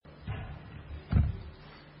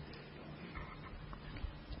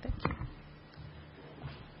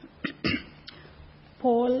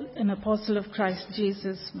Paul, an apostle of Christ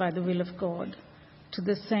Jesus by the will of God, to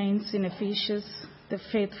the saints in Ephesus, the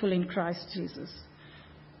faithful in Christ Jesus.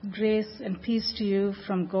 Grace and peace to you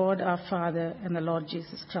from God our Father and the Lord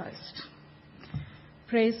Jesus Christ.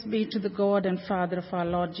 Praise be to the God and Father of our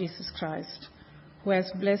Lord Jesus Christ, who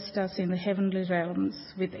has blessed us in the heavenly realms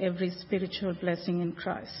with every spiritual blessing in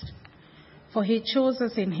Christ. For he chose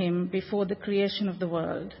us in him before the creation of the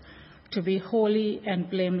world to be holy and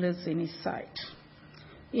blameless in his sight.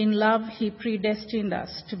 In love, he predestined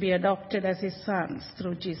us to be adopted as his sons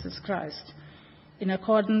through Jesus Christ, in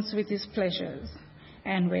accordance with his pleasures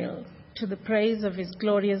and will, to the praise of his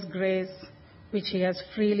glorious grace, which he has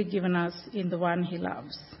freely given us in the one he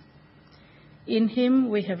loves. In him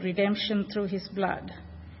we have redemption through his blood,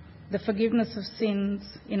 the forgiveness of sins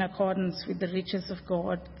in accordance with the riches of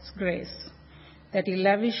God's grace, that he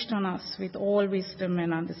lavished on us with all wisdom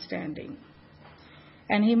and understanding.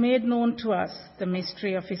 And he made known to us the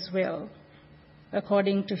mystery of his will,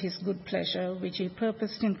 according to his good pleasure, which he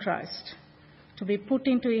purposed in Christ, to be put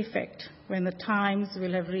into effect when the times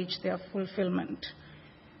will have reached their fulfillment,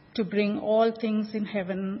 to bring all things in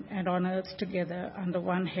heaven and on earth together under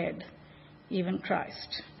one head, even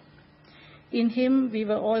Christ. In him we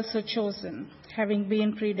were also chosen, having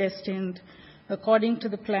been predestined according to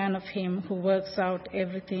the plan of him who works out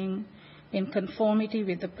everything in conformity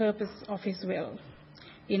with the purpose of his will,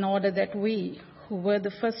 in order that we, who were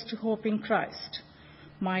the first to hope in Christ,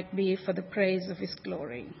 might be for the praise of his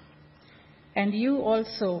glory. And you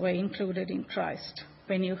also were included in Christ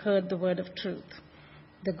when you heard the word of truth,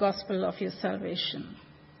 the gospel of your salvation.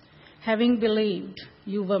 Having believed,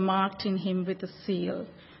 you were marked in him with a seal,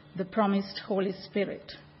 the promised Holy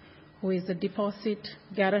Spirit, who is a deposit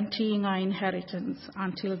guaranteeing our inheritance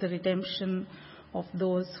until the redemption of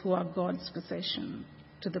those who are God's possession,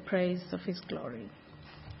 to the praise of his glory.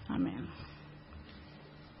 Amen.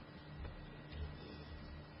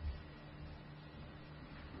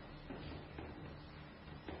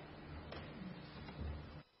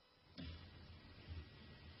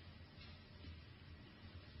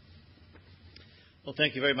 Well,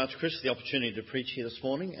 thank you very much, Chris, for the opportunity to preach here this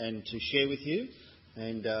morning and to share with you.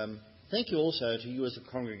 And thank you also to you as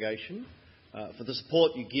a congregation for the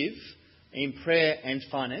support you give in prayer and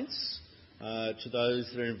finance to those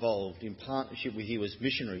that are involved in partnership with you as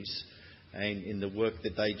missionaries and in the work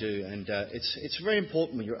that they do. And it's very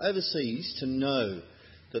important when you're overseas to know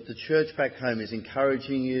that the church back home is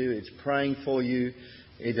encouraging you, it's praying for you,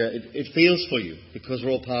 it feels for you, because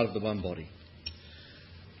we're all part of the one body.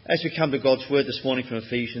 As we come to God's word this morning from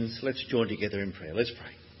Ephesians, let's join together in prayer. Let's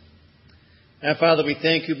pray. Our Father, we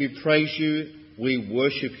thank you, we praise you, we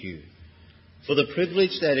worship you for the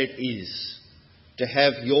privilege that it is to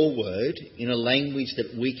have your word in a language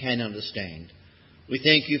that we can understand. We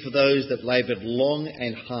thank you for those that laboured long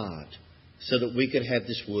and hard so that we could have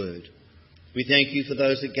this word. We thank you for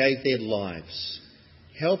those that gave their lives.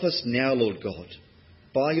 Help us now, Lord God,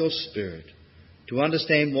 by your Spirit, to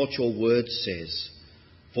understand what your word says.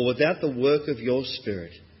 For without the work of your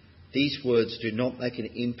Spirit, these words do not make an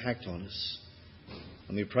impact on us.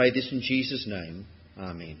 And we pray this in Jesus' name.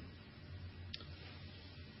 Amen.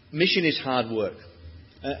 Mission is hard work.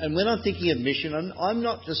 And when I'm thinking of mission, I'm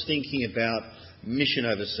not just thinking about mission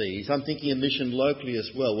overseas. I'm thinking of mission locally as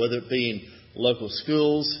well, whether it be in local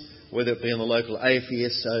schools, whether it be on the local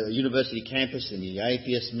AFES university campus and the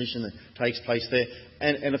AFES mission that takes place there,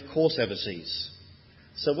 and of course overseas.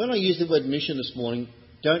 So when I use the word mission this morning,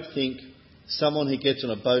 don't think someone who gets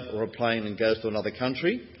on a boat or a plane and goes to another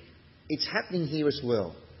country. It's happening here as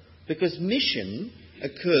well. Because mission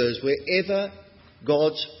occurs wherever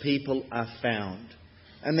God's people are found.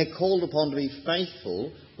 And they're called upon to be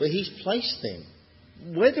faithful where he's placed them.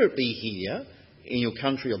 Whether it be here, in your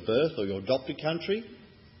country of birth or your adopted country,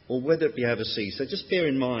 or whether it be overseas. So just bear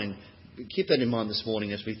in mind, keep that in mind this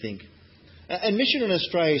morning as we think. And mission in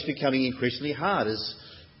Australia is becoming increasingly hard, as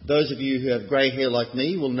those of you who have grey hair like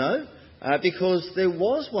me will know, because there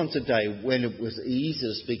was once a day when it was easy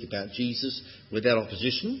to speak about Jesus without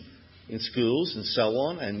opposition in schools and so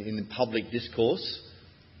on and in the public discourse.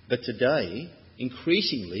 But today,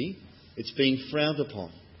 increasingly, it's being frowned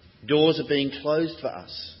upon. Doors are being closed for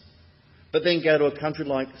us. But then go to a country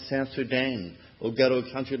like South Sudan or go to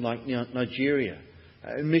a country like Nigeria.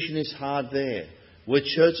 Mission is hard there, where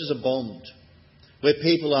churches are bombed, where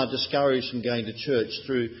people are discouraged from going to church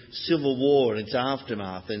through civil war and its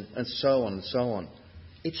aftermath and so on and so on.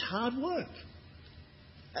 It's hard work.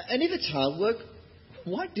 And if it's hard work,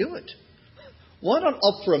 why do it? Why not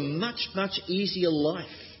opt for a much, much easier life?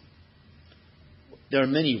 There are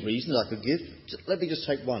many reasons I could give. Let me just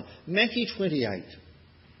take one. Matthew 28.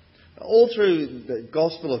 All through the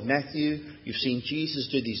Gospel of Matthew, you've seen Jesus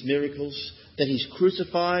do these miracles. Then he's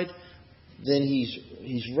crucified. Then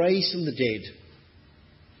he's raised from the dead.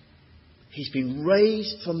 He's been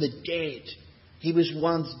raised from the dead. He was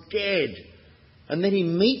once dead. And then he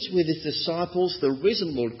meets with his disciples, the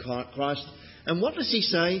risen Lord Christ. And what does he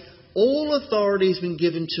say? All authority has been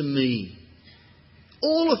given to me.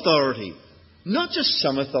 All authority. Not just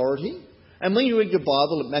some authority. And when you read your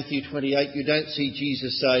Bible at Matthew 28, you don't see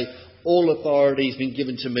Jesus say, all authority has been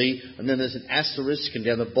given to me, and then there's an asterisk, and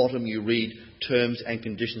down the bottom you read terms and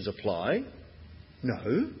conditions apply.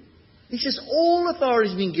 No. He says, all authority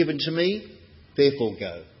has been given to me, therefore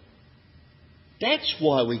go. That's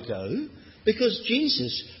why we go, because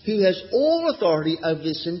Jesus, who has all authority over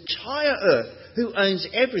this entire earth, who owns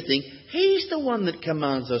everything, he's the one that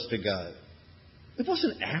commands us to go. It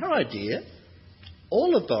wasn't our idea.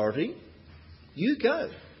 All authority, you go.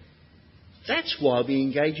 That's why we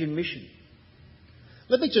engage in mission.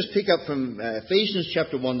 Let me just pick up from Ephesians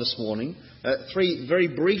chapter 1 this morning, 3 very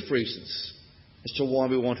brief reasons as to why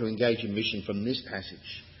we want to engage in mission from this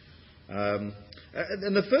passage. And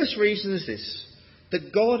the first reason is this,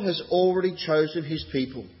 that God has already chosen his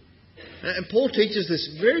people. And Paul teaches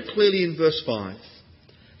this very clearly in verse 5.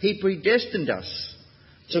 He predestined us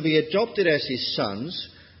to be adopted as his sons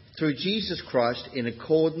through Jesus Christ in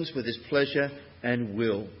accordance with his pleasure and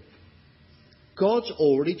will. God's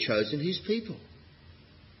already chosen his people.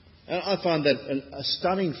 And I find that a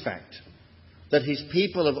stunning fact, that his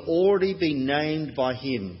people have already been named by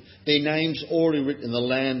him. Their names already written in the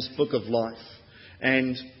Lamb's book of life.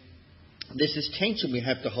 And there's this tension we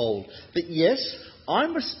have to hold. That yes,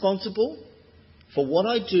 I'm responsible for what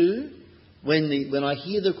I do when I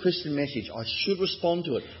hear the Christian message. I should respond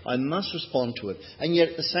to it. I must respond to it. And yet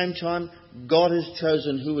at the same time, God has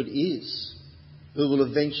chosen who it is who will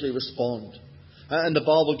eventually respond. And the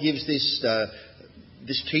Bible gives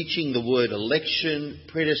this teaching, the word election,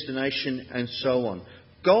 predestination, and so on.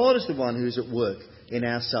 God is the one who is at work in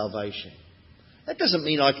our salvation. That doesn't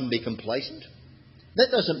mean I can be complacent. That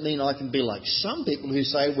doesn't mean I can be like some people who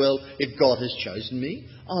say, well, if God has chosen me,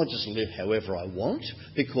 I'll just live however I want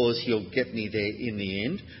because he'll get me there in the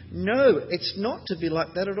end. No, it's not to be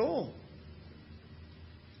like that at all.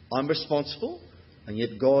 I'm responsible, and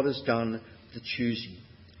yet God has done the choosing.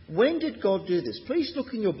 When did God do this? Please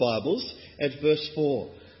look in your Bibles at verse 4.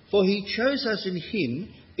 For he chose us in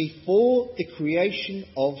him before the creation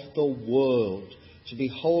of the world to be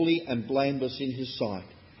holy and blameless in his sight.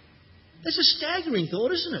 That's a staggering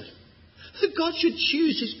thought, isn't it? That God should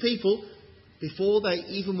choose his people before they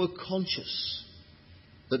even were conscious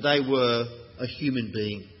that they were a human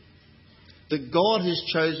being. That God has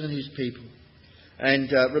chosen his people.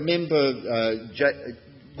 And remember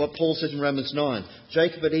what Paul says in Romans 9.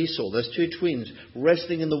 Jacob and Esau, those two twins,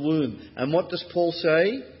 wrestling in the womb. And what does Paul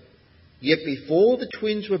say? Yet before the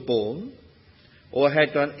twins were born, or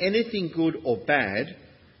had done anything good or bad,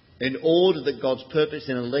 in order that God's purpose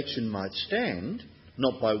in election might stand,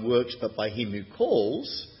 not by works but by him who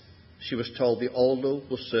calls, she was told the older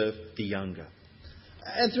will serve the younger.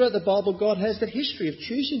 And throughout the Bible, God has that history of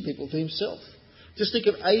choosing people for himself. Just think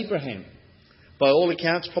of Abraham. By all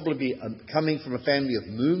accounts, probably coming from a family of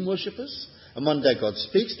moon worshippers. And one day God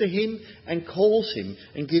speaks to him and calls him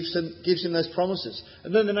and gives him those promises.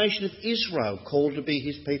 And then the nation of Israel called to be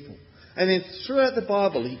his people. And then throughout the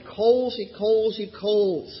Bible, he calls.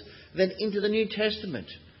 Then into the New Testament,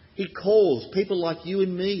 he calls people like you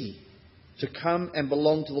and me to come and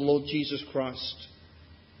belong to the Lord Jesus Christ.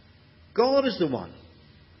 God is the one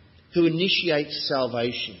who initiates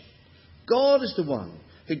salvation. God is the one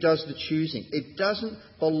who does the choosing. It doesn't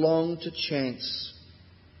belong to chance.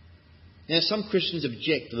 Now, some Christians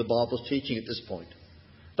object to the Bible's teaching at this point.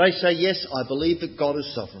 They say, yes, I believe that God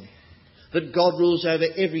is sovereign, that God rules over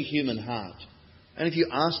every human heart. And if you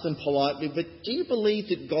ask them politely, but do you believe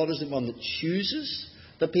that God is the one that chooses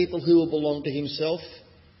the people who will belong to himself?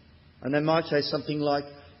 And they might say something like,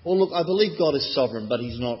 well, look, I believe God is sovereign, but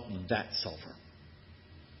he's not that sovereign.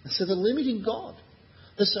 And so they're limiting God.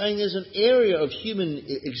 They're saying there's an area of human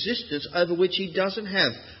existence over which he doesn't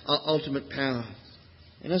have ultimate power.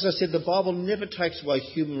 And as I said, the Bible never takes away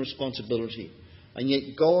human responsibility. And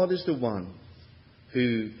yet God is the one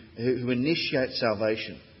who initiates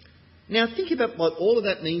salvation. Now think about what all of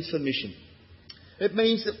that means for mission. It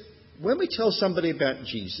means that when we tell somebody about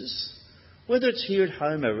Jesus, whether it's here at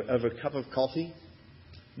home over a cup of coffee,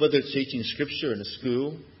 whether it's teaching scripture in a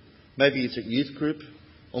school, maybe it's at youth group,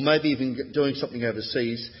 or maybe even doing something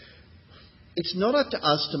overseas, it's not up to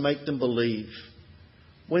us to make them believe.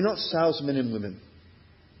 We're not salesmen and women.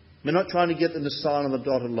 We're not trying to get them to sign on the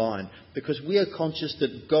dotted line, because we are conscious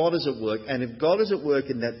that God is at work, and if God is at work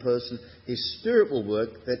in that person, His Spirit will work,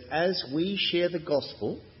 that as we share the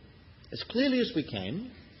gospel, as clearly as we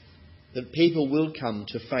can, that people will come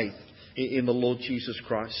to faith in the Lord Jesus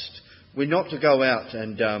Christ. We're not to go out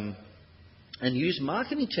and use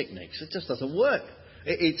marketing techniques. It just doesn't work.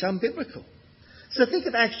 It's unbiblical. So think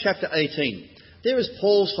of Acts chapter 18. There is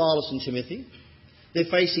Paul, Silas and Timothy. They're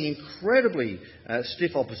facing incredibly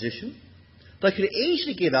stiff opposition. They could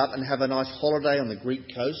easily get up and have a nice holiday on the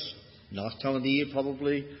Greek coast. Nice time of the year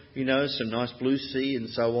probably, some nice blue sea and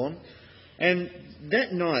so on. And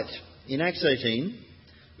that night in Acts 18,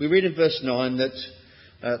 we read in verse 9 that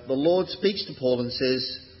the Lord speaks to Paul and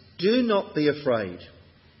says, "Do not be afraid.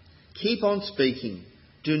 Keep on speaking.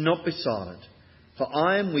 Do not be silent. For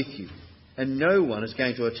I am with you, and no one is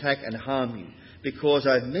going to attack and harm you, because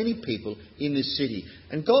I have many people in this city."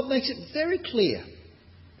 And God makes it very clear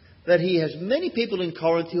that He has many people in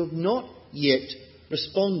Corinth who have not yet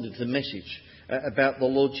responded to the message about the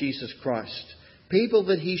Lord Jesus Christ. People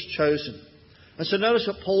that He's chosen. And so notice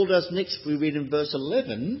what Paul does next. We read in verse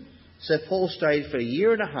 11. So Paul stayed for 1.5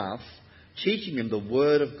 years teaching them the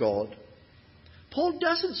Word of God. Paul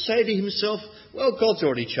doesn't say to himself, well, God's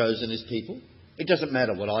already chosen His people. It doesn't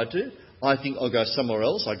matter what I do. I think I'll go somewhere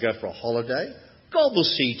else. I'll go for a holiday. God will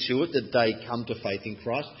see to it that they come to faith in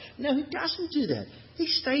Christ. No, He doesn't do that. He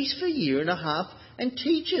stays for 1.5 years and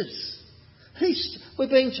teaches. We're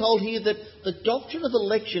being told here that the doctrine of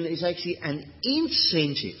election is actually an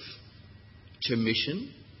incentive to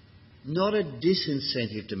mission, not a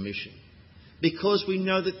disincentive to mission. Because we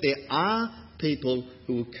know that there are people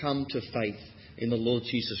who will come to faith in the Lord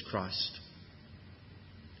Jesus Christ.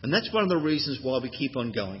 And that's one of the reasons why we keep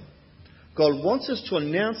on going. God wants us to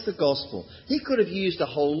announce the gospel. He could have used a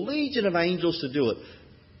whole legion of angels to do it.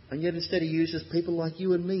 And yet instead He uses people like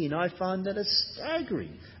you and me. And I find that a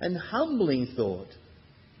staggering and humbling thought.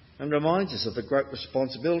 And reminds us of the great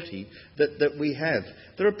responsibility that we have.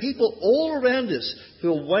 There are people all around us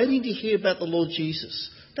who are waiting to hear about the Lord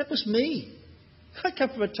Jesus. That was me. I come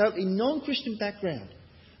from a totally non-Christian background.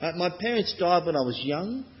 My parents died when I was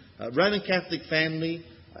young. Roman Catholic family.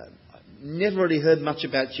 Never really heard much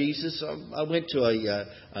about Jesus. I went to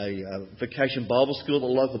a vacation Bible school at the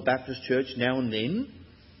local Baptist church now and then.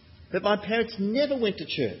 But my parents never went to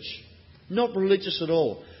church. Not religious at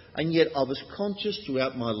all. And yet I was conscious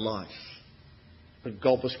throughout my life that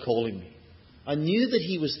God was calling me. I knew that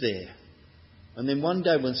He was there. And then one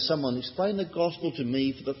day when someone explained the gospel to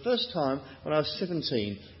me for the first time when I was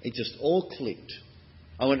 17, it just all clicked.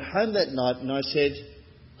 I went home that night and I said,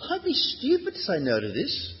 I'd be stupid to say no to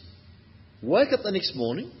this. Woke up the next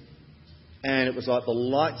morning and it was like the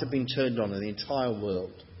lights had been turned on in the entire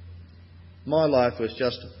world. My life was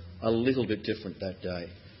just a little bit different that day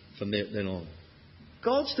from then on.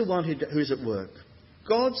 God's the one who's at work.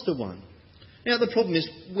 God's the one. Now the problem is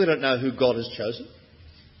we don't know who God has chosen.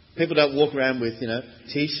 People don't walk around with,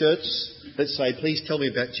 T-shirts that say, please tell me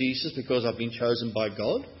about Jesus because I've been chosen by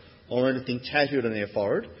God, or anything tattooed on their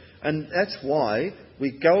forehead. And that's why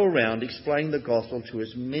we go around explaining the gospel to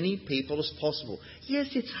as many people as possible. Yes,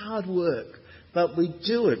 it's hard work, but we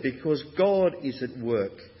do it because God is at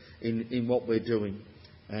work in what we're doing.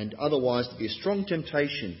 And otherwise there'd be a strong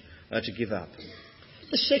temptation to give up.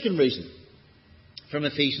 The second reason from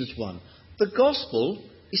Ephesians 1, the gospel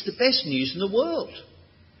is the best news in the world.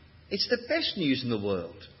 It's the best news in the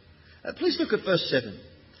world. Please look at verse 7.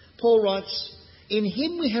 Paul writes, in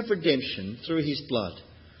Him we have redemption through His blood,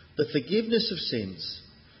 the forgiveness of sins,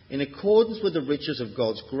 in accordance with the riches of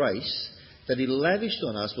God's grace that He lavished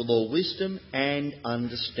on us with all wisdom and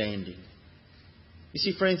understanding. You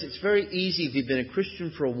see, friends, it's very easy if you've been a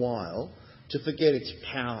Christian for a while to forget its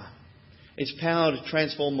power. Its power to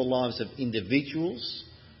transform the lives of individuals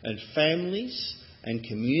and families and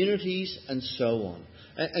communities and so on.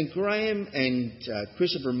 And Graham and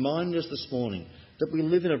Chris have reminded us this morning that we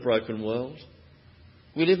live in a broken world.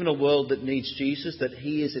 We live in a world that needs Jesus, that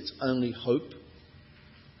He is its only hope.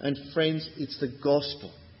 And friends, it's the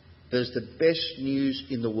gospel that is the best news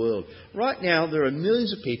in the world. Right now, there are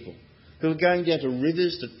millions of people who are going down to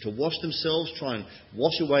rivers to wash themselves, try and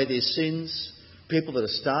wash away their sins. People that are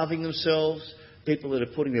starving themselves. People that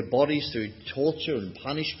are putting their bodies through torture and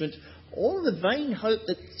punishment. All in the vain hope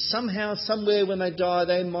that somehow, somewhere when they die,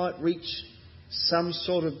 they might reach some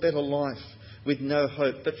sort of better life with no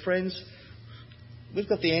hope. But friends, we've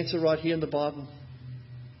got the answer right here in the Bible.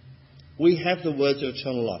 We have the words of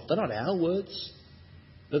eternal life. They're not our words.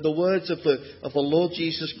 They're the words of the Lord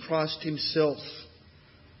Jesus Christ Himself.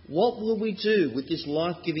 What will we do with this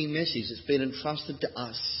life-giving message that's been entrusted to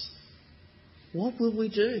us? what will we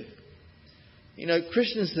do? You know,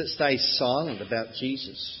 Christians that stay silent about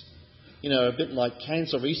Jesus, you know, a bit like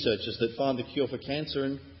cancer researchers that find the cure for cancer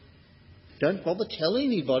and don't bother telling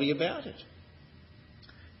anybody about it.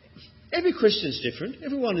 Every Christian's different.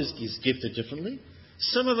 Everyone is gifted differently.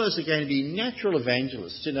 Some of us are going to be natural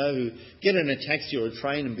evangelists, you know, who get in a taxi or a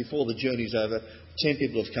train and before the journey's over, 10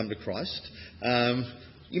 people have come to Christ.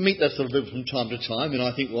 You meet that sort of people from time to time, and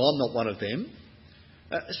I think, well, I'm not one of them.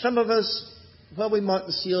 Some of us, well, we might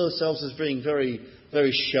see ourselves as being very,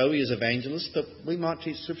 very showy as evangelists, but we might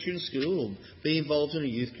teach Scripture in school or be involved in a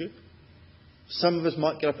youth group. Some of us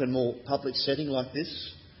might get up in a more public setting like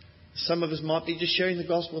this. Some of us might be just sharing the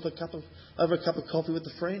gospel with over a cup of coffee with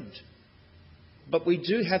a friend. But we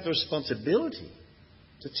do have the responsibility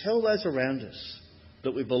to tell those around us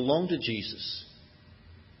that we belong to Jesus,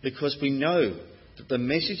 because we know that the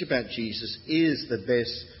message about Jesus is the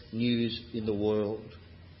best news in the world.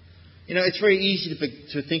 You know, it's very easy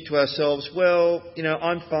to think to ourselves, well, you know,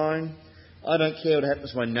 I'm fine. I don't care what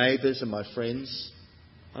happens to my neighbours and my friends.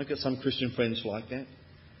 I've got some Christian friends like that.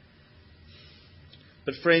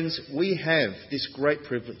 But friends, we have this great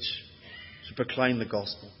privilege to proclaim the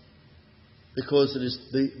gospel, because it is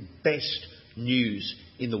the best news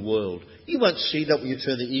in the world. You won't see that when you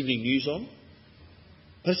turn the evening news on,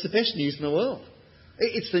 but it's the best news in the world.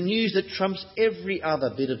 It's the news that trumps every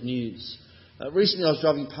other bit of news. Recently I was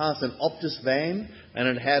driving past an Optus van and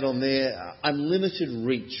it had on there unlimited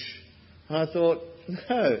reach. And I thought,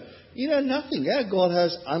 no, you know nothing. Our God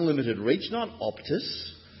has unlimited reach, not Optus.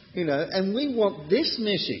 You know, and we want this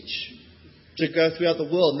message to go throughout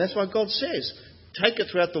the world. And that's why God says, take it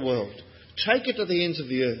throughout the world. Take it to the ends of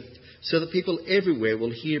the earth so that people everywhere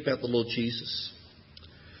will hear about the Lord Jesus.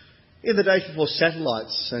 In the days before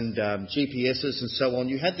satellites and GPSs and so on,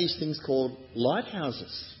 you had these things called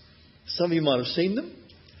lighthouses. Some of you might have seen them.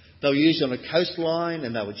 They were used on a coastline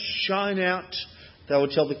and they would shine out. They would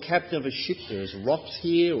tell the captain of a ship there's rocks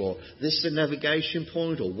here, or this is a navigation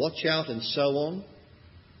point, or watch out, and so on.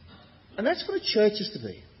 And that's what a church is to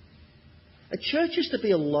be. A church is to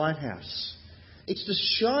be a lighthouse. It's to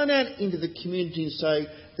shine out into the community and say,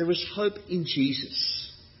 there is hope in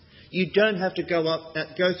Jesus. You don't have to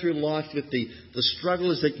go through life with the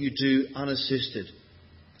struggles that you do unassisted.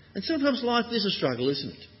 And sometimes life is a struggle, isn't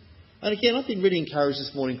it? And again, I've been really encouraged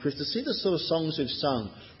this morning, Chris, to see the sort of songs we've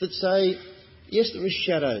sung that say, yes, there is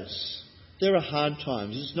shadows. There are hard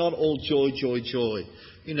times. It's not all joy, joy, joy.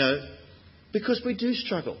 You know, because we do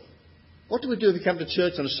struggle. What do we do if we come to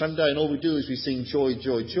church on a Sunday and all we do is we sing joy,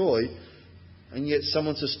 joy, joy, and yet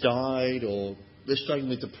someone's just died, or they're struggling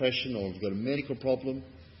with depression, or they've got a medical problem?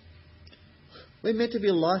 We're meant to be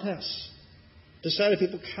a lighthouse. To say to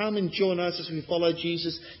people, come and join us as we follow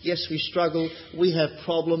Jesus. Yes, we struggle, we have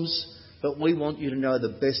problems, but we want you to know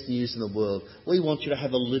the best news in the world. We want you to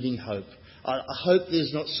have a living hope. A hope that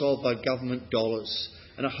is not solved by government dollars.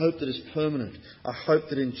 And a hope that is permanent. A hope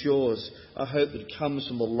that endures. A hope that comes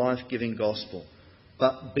from the life-giving gospel.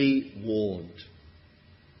 But be warned.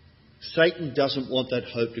 Satan doesn't want that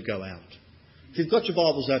hope to go out. If you've got your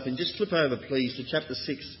Bibles open, just flip over, please, to chapter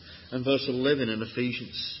 6 and verse 11 in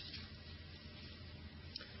Ephesians.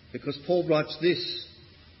 Because Paul writes this,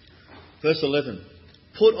 verse 11,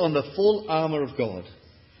 put on the full armour of God,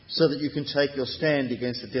 so that you can take your stand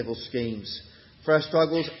against the devil's schemes. For our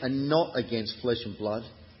struggles are not against flesh and blood,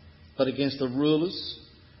 but against the rulers,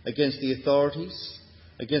 against the authorities,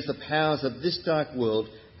 against the powers of this dark world,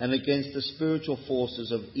 and against the spiritual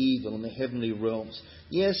forces of evil in the heavenly realms.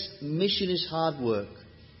 Yes, mission is hard work.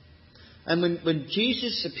 And when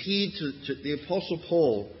Jesus appeared to the Apostle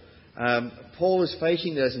Paul, Paul was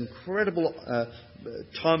facing those incredible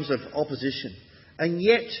times of opposition. And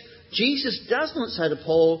yet, Jesus does not say to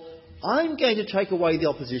Paul, I'm going to take away the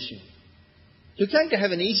opposition. You're going to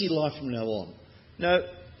have an easy life from now on. No,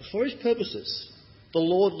 for his purposes, the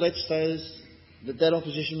Lord lets that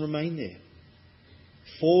opposition remain there.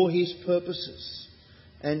 For his purposes.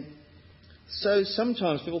 And so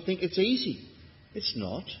sometimes people think it's easy. It's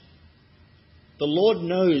not. The Lord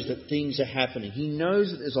knows that things are happening. He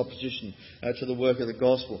knows that there's opposition to the work of the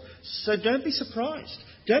gospel. So don't be surprised.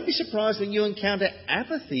 Don't be surprised when you encounter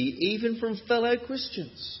apathy even from fellow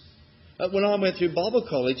Christians. When I went through Bible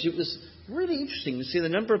college, it was really interesting to see the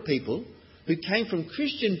number of people who came from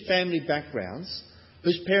Christian family backgrounds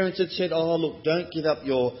whose parents had said, oh, look, don't give up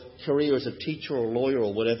your career as a teacher or a lawyer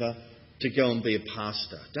or whatever to go and be a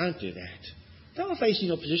pastor. Don't do that. They were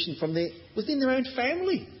facing opposition from within their own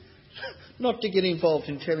family not to get involved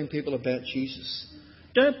in telling people about Jesus.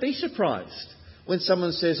 Don't be surprised when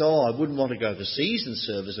someone says, oh, I wouldn't want to go overseas and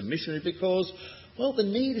serve as a missionary because well, the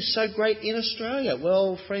need is so great in Australia.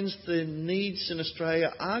 Well, friends, the needs in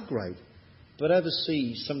Australia are great. But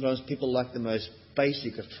overseas, sometimes people lack the most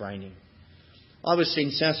basic of training. I was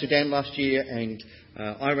in South Sudan last year, and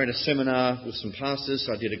I ran a seminar with some pastors.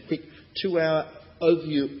 I did a quick 2-hour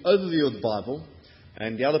overview of the Bible,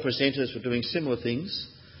 and the other presenters were doing similar things.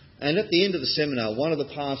 And at the end of the seminar, one of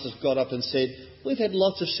the pastors got up and said, "We've had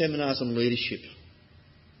lots of seminars on leadership,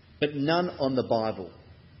 but none on the Bible.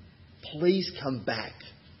 Please come back."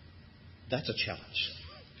 That's a challenge.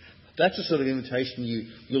 That's the sort of invitation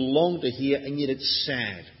you long to hear, and yet it's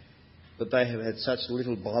sad that they have had such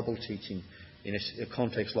little Bible teaching in a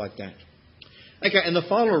context like that. Okay, and the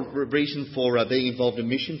final reason for being involved in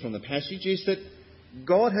mission from the passage is that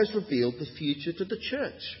God has revealed the future to the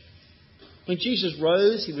church. When Jesus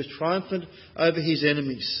rose, he was triumphant over his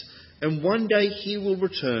enemies, and one day he will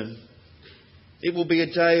return. It will be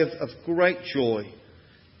a day of great joy.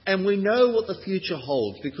 And we know what the future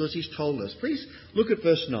holds because he's told us. Please look at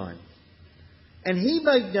verse 9. "And he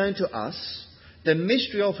made known to us the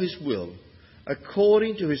mystery of his will,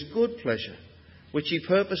 according to his good pleasure, which he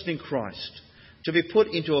purposed in Christ, to be put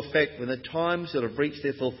into effect when the times that have reached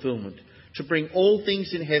their fulfilment, to bring all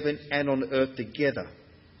things in heaven and on earth together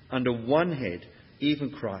under one head, even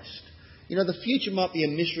Christ." You know, the future might be a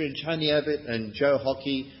mystery to Tony Abbott and Joe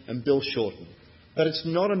Hockey and Bill Shorten, but it's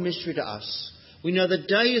not a mystery to us. We know the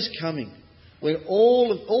day is coming when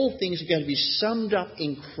all things are going to be summed up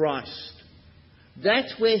in Christ.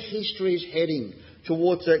 That's where history is heading,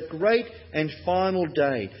 towards that great and final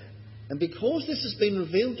day. And because this has been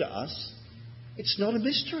revealed to us, it's not a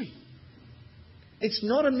mystery. It's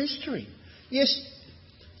not a mystery. Yes,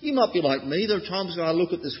 you might be like me. There are times when I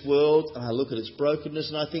look at this world and I look at its brokenness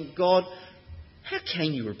and I think, God, how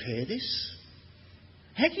can you repair this?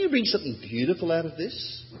 How can you bring something beautiful out of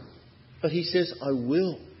this? But he says, I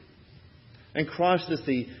will. And Christ is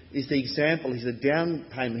the example, he's the down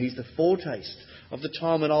payment, he's the foretaste of the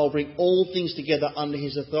time when I'll bring all things together under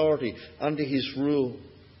his authority, under his rule.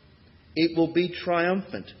 It will be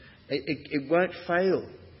triumphant. It won't fail.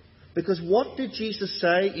 Because what did Jesus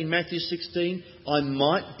say in Matthew 16? I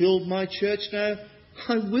might build my church. No,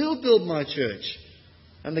 I will build my church.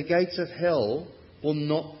 And the gates of hell will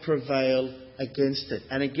not prevail against it.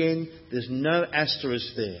 And again, there's no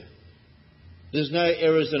asterisk there. There's no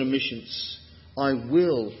errors and omissions. I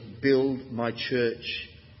will build my church.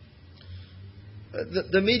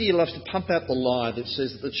 The media loves to pump out the lie that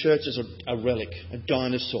says that the church is a relic, a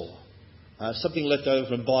dinosaur. Something left over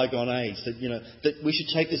from bygone age, that we should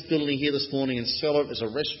take this building here this morning and sell it as a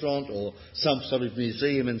restaurant or some sort of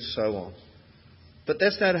museum and so on. But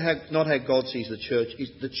that's not how God sees the church.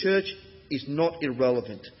 The church is not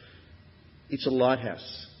irrelevant. It's a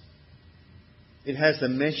lighthouse. It has the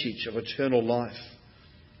message of eternal life.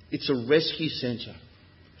 It's a rescue centre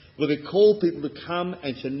where we call people to come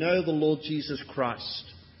and to know the Lord Jesus Christ.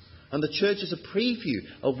 And the church is a preview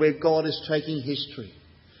of where God is taking history.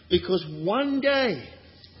 Because one day,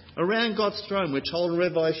 around God's throne, we're told in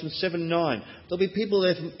Revelation 7:9, there'll be people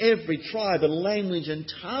there from every tribe and language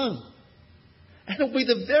and tongue. And it'll be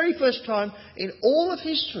the very first time in all of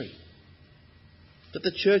history that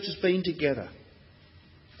the church has been together.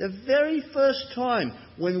 The very first time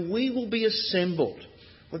when we will be assembled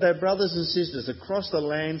with our brothers and sisters across the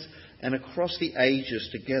lands and across the ages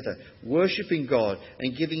together, worshipping God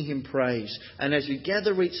and giving him praise. And as we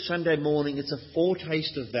gather each Sunday morning, it's a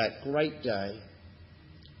foretaste of that great day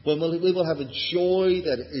when we will have a joy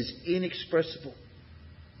that is inexpressible.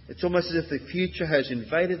 It's almost as if the future has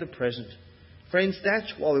invaded the present. Friends,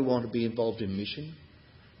 that's why we want to be involved in mission,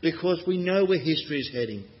 because we know where history is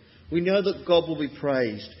heading. We know that God will be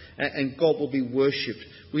praised and God will be worshipped.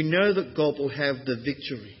 We know that God will have the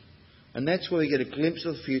victory. And that's where we get a glimpse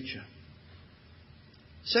of the future.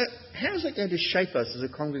 So how is it going to shape us as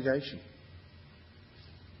a congregation?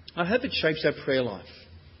 I hope it shapes our prayer life.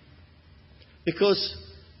 Because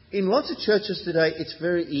in lots of churches today, it's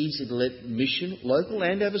very easy to let mission, local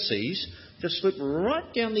and overseas, just slip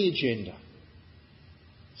right down the agenda.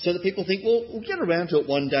 So that people think, well, we'll get around to it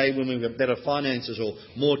one day when we've got better finances or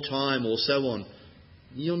more time or so on.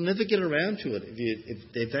 You'll never get around to it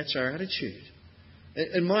if that's our attitude.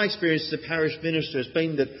 In my experience as a parish minister has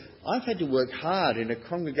been that I've had to work hard in a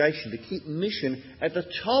congregation to keep mission at the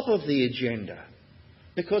top of the agenda.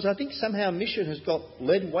 Because I think somehow mission has got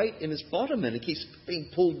lead weight in its bottom and it keeps being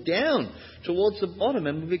pulled down towards the bottom,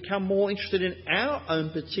 and we become more interested in our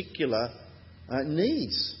own particular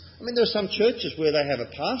needs. I mean, there are some churches where they have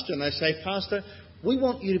a pastor and they say, Pastor, we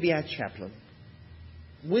want you to be our chaplain.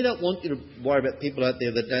 We don't want you to worry about people out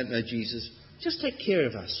there that don't know Jesus. Just take care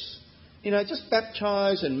of us. Just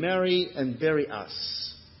baptise and marry and bury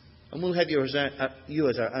us. And we'll have you as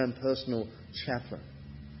our own personal chaplain.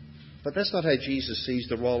 But that's not how Jesus sees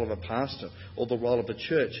the role of a pastor or the role of a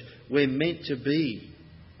church. We're meant to be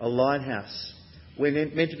a lighthouse. We're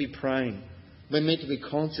meant to be praying. We're meant to be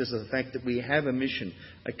conscious of the fact that we have a mission,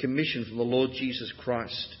 a commission from the Lord Jesus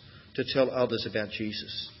Christ to tell others about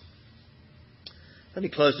Jesus. Let me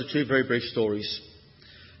close with two very brief stories.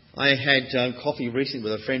 I had coffee recently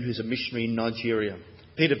with a friend who's a missionary in Nigeria,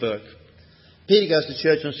 Peter Burke. Peter goes to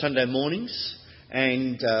church on Sunday mornings,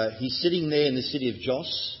 and he's sitting there in the city of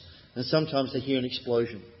Jos, and sometimes they hear an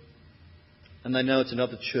explosion. And they know it's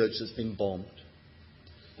another church that's been bombed.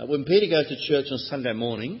 When Peter goes to church on Sunday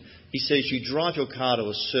morning, he says you drive your car to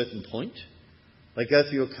a certain point. They go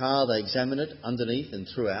through your car, they examine it underneath and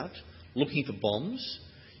throughout, looking for bombs.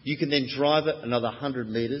 You can then drive it another 100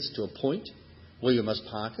 metres to a point where you must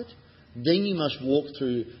park it. Then you must walk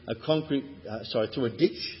through through a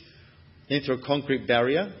ditch, then through a concrete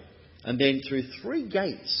barrier, and then through 3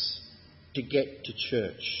 gates to get to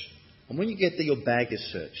church. And when you get there, your bag is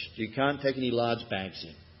searched. You can't take any large bags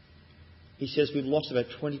in. He says we've lost about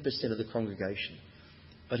 20% of the congregation.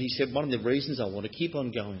 But he said one of the reasons I want to keep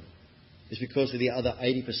on going is because of the other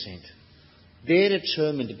 80%. They're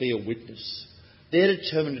determined to be a witness. They're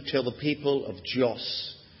determined to tell the people of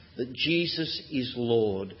Jos that Jesus is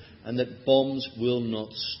Lord and that bombs will not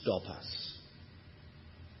stop us.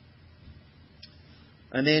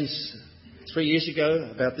 And then 3 years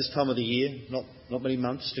ago, about this time of the year, not many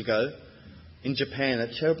months to go, in Japan,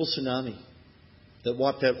 a terrible tsunami that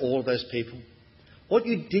wiped out all of those people. What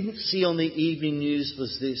you didn't see on the evening news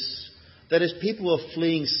was this, that as people were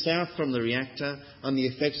fleeing south from the reactor on the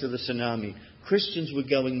effects of the tsunami, Christians were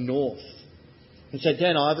going north. And so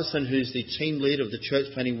Dan Iverson, who's the team leader of the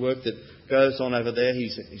church planting work that goes on over there,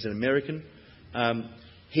 he's an American.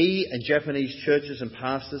 He and Japanese churches and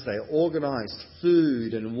pastors, they organised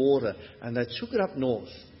food and water and they took it up north.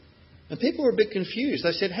 And people were a bit confused.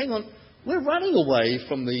 They said, hang on, we're running away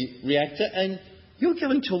from the reactor and you're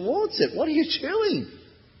going towards it. What are you doing?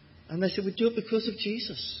 And they said, we do it because of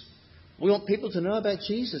Jesus. We want people to know about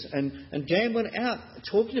Jesus. And Dan went out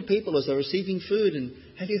talking to people as they're receiving food and,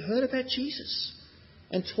 have you heard about Jesus?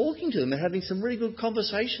 And talking to them and having some really good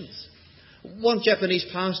conversations. One Japanese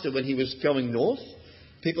pastor, when he was going north,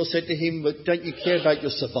 people said to him, but don't you care about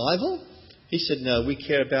your survival? He said, no, we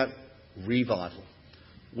care about revival.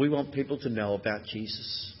 We want people to know about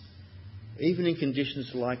Jesus, even in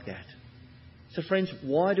conditions like that. So friends,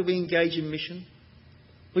 why do we engage in mission?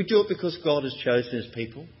 We do it because God has chosen His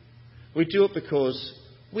people. We do it because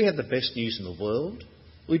we have the best news in the world.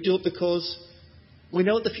 We do it because we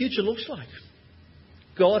know what the future looks like.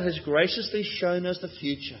 God has graciously shown us the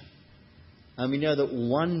future. And we know that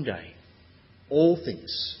one day all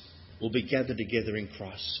things will be gathered together in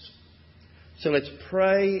Christ. So let's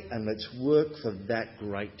pray and let's work for that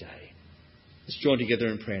great day. Let's join together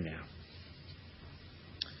in prayer now.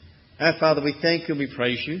 Our Father, we thank you and we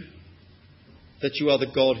praise you that you are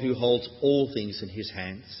the God who holds all things in His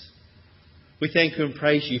hands. We thank you and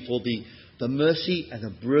praise you for the mercy and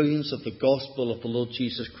the brilliance of the gospel of the Lord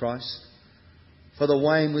Jesus Christ, for the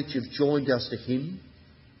way in which you've joined us to Him,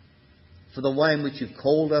 for the way in which you've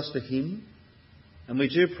called us to Him. And we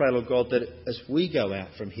do pray, Lord God, that as we go out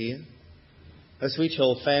from here, as we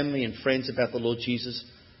tell family and friends about the Lord Jesus,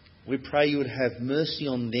 we pray you would have mercy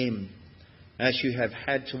on them as you have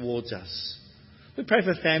had towards us. We pray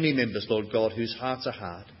for family members, Lord God, whose hearts are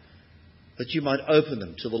hard, that you might open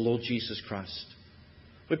them to the Lord Jesus Christ.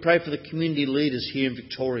 We pray for the community leaders here in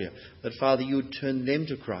Victoria, that, Father, you would turn them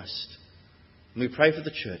to Christ. And we pray for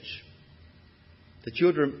the church, that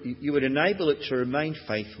you would enable it to remain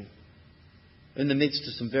faithful in the midst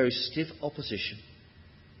of some very stiff opposition,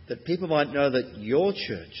 that people might know that your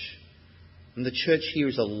church and the church here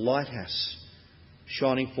is a lighthouse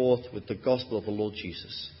shining forth with the gospel of the Lord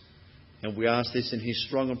Jesus. And we ask this in His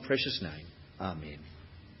strong and precious name. Amen.